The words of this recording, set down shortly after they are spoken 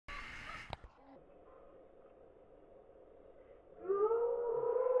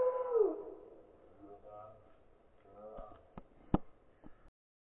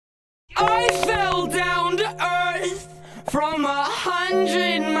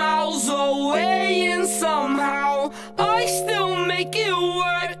make it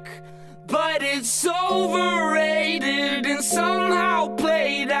work, but it's overrated and somehow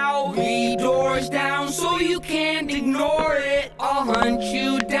played out. 3 doors down so you can't ignore it. I'll hunt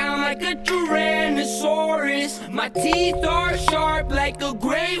you down like a Tyrannosaurus. My teeth are sharp like a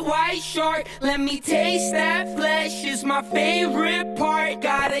great white shark. Let me taste that flesh, is my favorite part.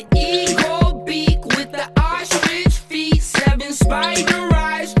 Got an eagle beak with the ostrich feet. 7 spider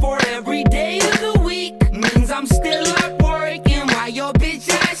eyes for every day of the week. Means I'm still up working while your bitch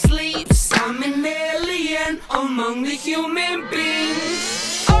ass sleeps. I'm an alien among the human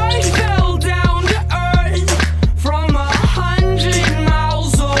beings. I fell down to earth from 100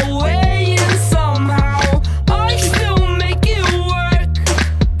 miles away, and somehow I still make it work,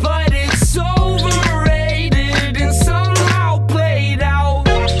 but it's overrated and somehow played out.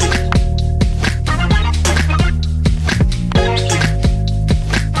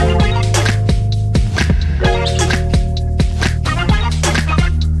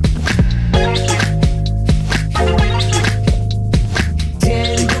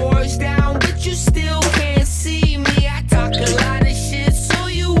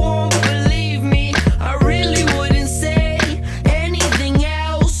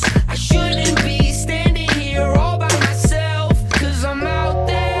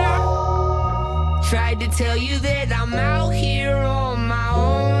 Tried to tell you that I'm out here on my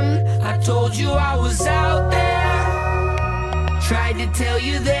own. I told you I was out there. Tried to tell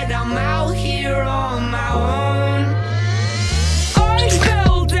you that I'm out here on my own. I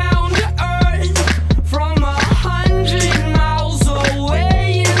fell down to earth from 100 miles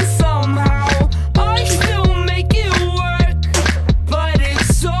away, and somehow I still make it work, but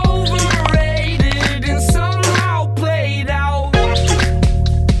it's overrated and somehow played out.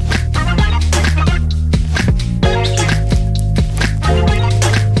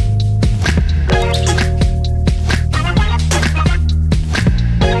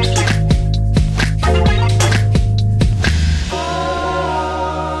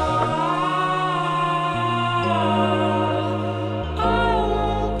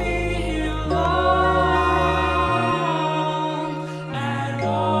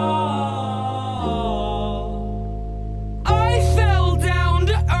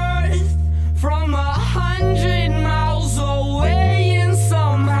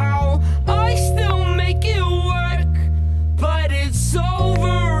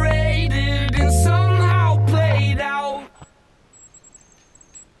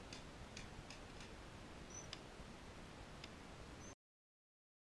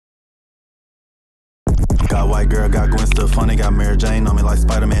 Got white girl, got Gwen Stefani, got Mary Jane on me like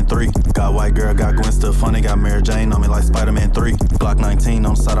Spider-Man 3. Got white girl, got Gwen Stefani, got Mary Jane on me like Spider-Man 3. Glock 19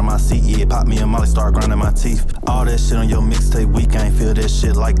 on the side of my seat, yeah, pop me a molly, start grinding my teeth. All that shit on your mixtape weak, I ain't feel that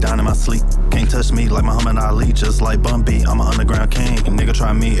shit like down in my sleep. Can't touch me like Muhammad Ali, just like Bun B, I'm an underground king. Nigga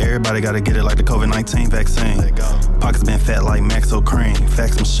try me, everybody gotta get it like the COVID-19 vaccine. Pockets been fat like Maxo Cream,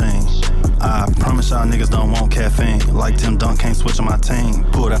 fax machine. I promise y'all niggas don't want caffeine. Like Tim Dunk, can't switch on my team.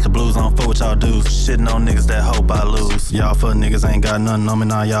 Pulled out the blues, I don't fuck with y'all dudes. Shitting on niggas that hope I lose. Y'all fuck niggas ain't got nothing on me,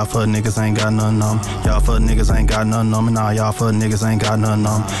 nah, y'all fuck niggas ain't got nothing on me. Y'all fuck niggas ain't got nothing on me, nah, y'all fuck niggas ain't got nothing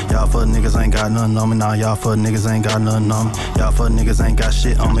on me. Y'all fuck niggas ain't got nothing on me, nah, y'all fuck niggas ain't got nothing on me. Y'all fuck niggas ain't got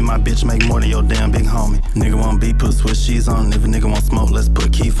shit on me, my bitch make more than your damn big homie. Nigga want beef, put Swiss cheese on it. If a nigga want smoke, let's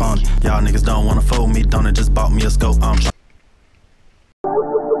put Keef on it. Y'all niggas don't wanna fold me, don't it? Just bought me a scope, I'm